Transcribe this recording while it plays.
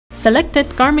Selected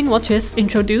Garmin watches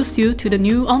introduce you to the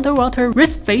new underwater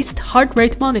wrist-based heart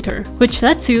rate monitor, which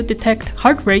lets you detect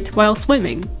heart rate while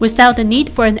swimming, without the need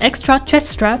for an extra chest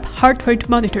strap heart rate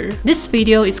monitor. This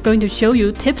video is going to show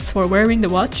you tips for wearing the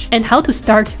watch and how to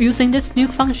start using this new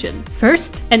function.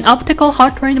 First, an optical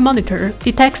heart rate monitor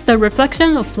detects the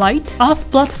reflection of light off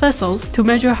blood vessels to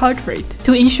measure heart rate.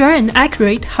 To ensure an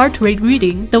accurate heart rate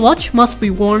reading, the watch must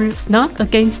be worn snug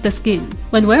against the skin.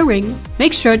 When wearing,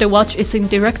 make sure the watch is in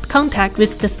direct contact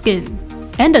with the skin,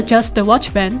 and adjust the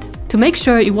watch band to make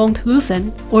sure it won't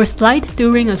loosen or slide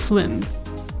during a swim.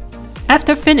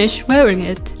 After finish wearing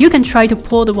it, you can try to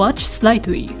pull the watch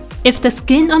slightly. If the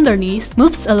skin underneath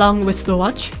moves along with the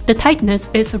watch, the tightness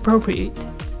is appropriate.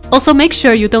 Also make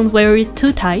sure you don't wear it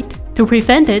too tight to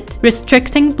prevent it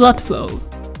restricting blood flow.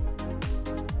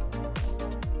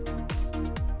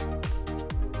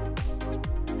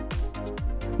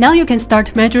 Now you can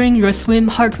start measuring your swim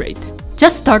heart rate.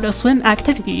 Just start a swim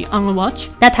activity on a watch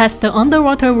that has the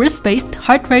underwater wrist-based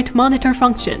heart rate monitor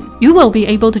function. You will be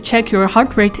able to check your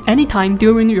heart rate anytime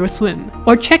during your swim,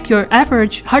 or check your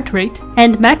average heart rate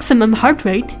and maximum heart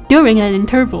rate during an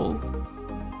interval.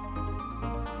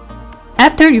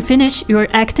 After you finish your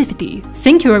activity,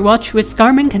 sync your watch with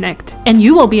Garmin Connect, and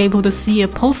you will be able to see a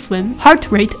post-swim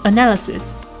heart rate analysis.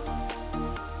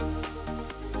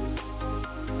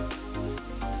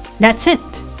 That's it!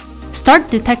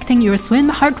 Start detecting your swim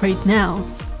heart rate now.